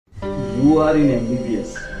you are in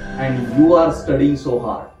MBBS and you are studying so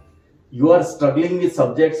hard. You are struggling with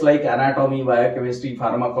subjects like anatomy, biochemistry,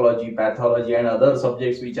 pharmacology, pathology and other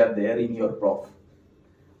subjects which are there in your prof.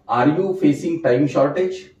 Are you facing time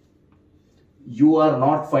shortage? You are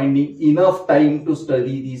not finding enough time to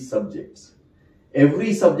study these subjects.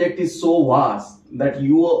 Every subject is so vast that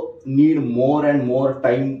you need more and more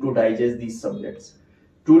time to digest these subjects.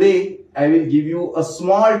 Today, I will give you a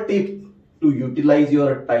small tip to utilize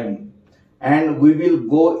your time, and we will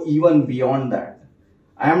go even beyond that.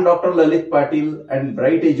 I am Dr. Lalit Patil, and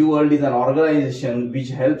Bright EduWorld is an organization which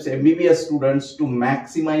helps MBBS students to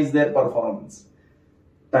maximize their performance.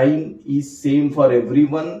 Time is same for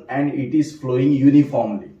everyone and it is flowing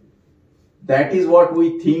uniformly. That is what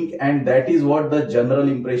we think and that is what the general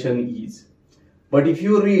impression is. But if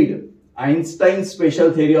you read Einstein's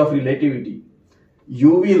special theory of relativity,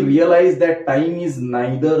 you will realize that time is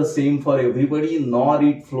neither same for everybody nor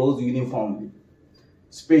it flows uniformly.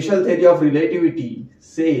 Special theory of relativity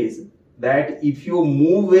says that if you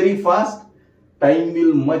move very fast, time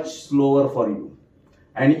will much slower for you.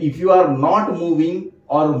 And if you are not moving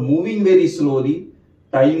or moving very slowly,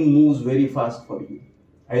 time moves very fast for you.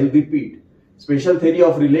 I will repeat. Special theory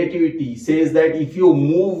of relativity says that if you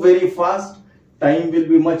move very fast, time will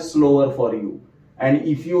be much slower for you. And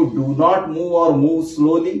if you do not move or move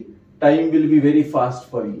slowly, time will be very fast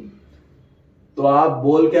for you. तो आप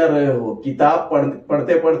बोल क्या रहे हो? किताब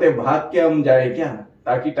पढ़ते पढ़ते भाग के हम जाए क्या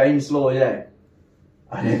ताकि टाइम स्लो हो जाए?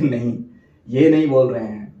 अरे नहीं, ये नहीं बोल रहे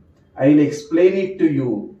हैं. I will explain it to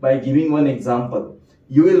you by giving one example.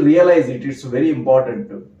 You will realize it. It's very important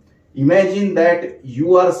too. Imagine that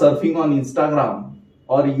you are surfing on Instagram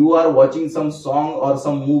or you are watching some song or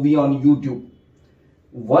some movie on YouTube.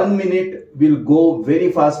 1 minute will go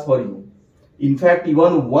very fast for you. In fact,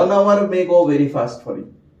 even 1 hour may go very fast for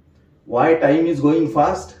you. Why time is going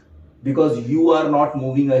fast? Because you are not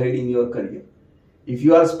moving ahead in your career. If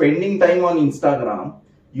you are spending time on Instagram,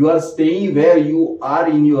 you are staying where you are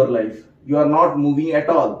in your life. You are not moving at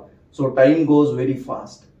all. So time goes very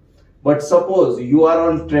fast. But suppose you are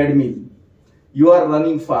on treadmill, you are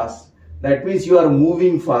running fast. That means you are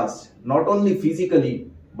moving fast, not only physically,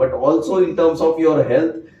 but also in terms of your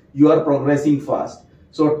health, you are progressing fast.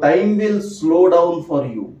 So time will slow down for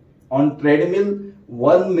you. On treadmill,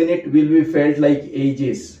 1 minute will be felt like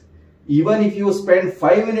ages. Even if you spend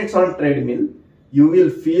 5 minutes on treadmill, you will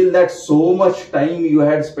feel that so much time you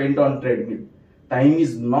had spent on treadmill. Time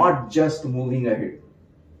is not just moving ahead.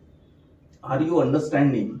 Are you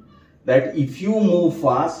understanding that if you move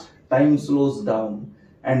fast, time slows down,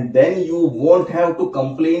 and then you won't have to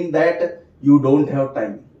complain that you don't have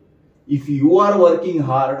time. If you are working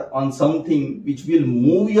hard on something which will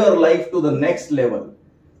move your life to the next level,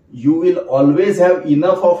 you will always have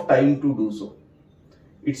enough of time to do so.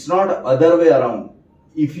 It's not other way around.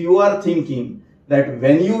 If you are thinking that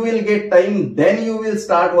when you will get time, then you will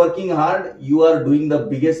start working hard, you are doing the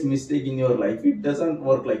biggest mistake in your life. It doesn't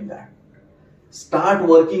work like that. Start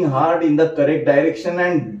working hard in the correct direction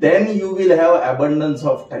and then you will have abundance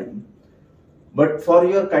of time. But for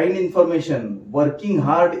your kind information, working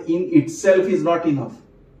hard in itself is not enough.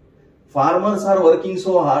 Farmers are working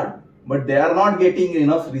so hard, but they are not getting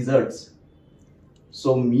enough results.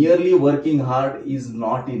 So merely working hard is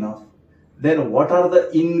not enough. Then what are the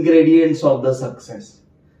ingredients of the success?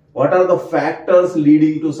 What are the factors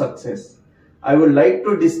leading to success? I would like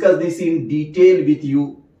to discuss this in detail with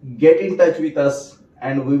you. Get in touch with us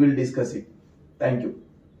and we will discuss it. Thank you.